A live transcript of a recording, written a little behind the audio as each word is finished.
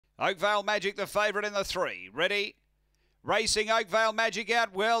Oakvale Magic, the favourite in the 3. Ready? Racing Oakvale Magic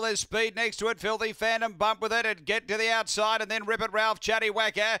out well. There's speed next to it. Filthy Phantom bump with it and get to the outside, and then Rip It Ralph, Chatty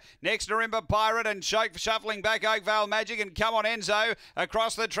Whacker. Next Narimba Pirate and shuffling back Oakvale Magic, and come on Enzo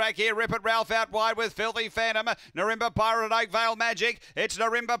across the track here. Rip It Ralph out wide with Filthy Phantom. Narimba Pirate, Oakvale Magic. It's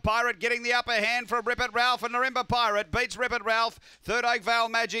Narimba Pirate getting the upper hand from Rip It Ralph, and Narimba Pirate beats Rip It Ralph. Third Oakvale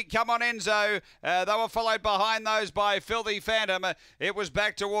Magic, come on Enzo. They were followed behind those by Filthy Phantom. It was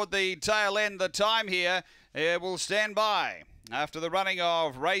back toward the tail end. The time here will stand by after the running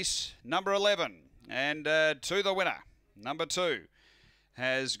of race number 11. And to the winner, number 2,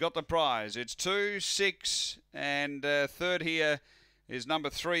 has got the prize. It's 2, 6, and third here is number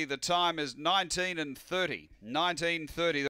 3. The time is 19:30. 19:30.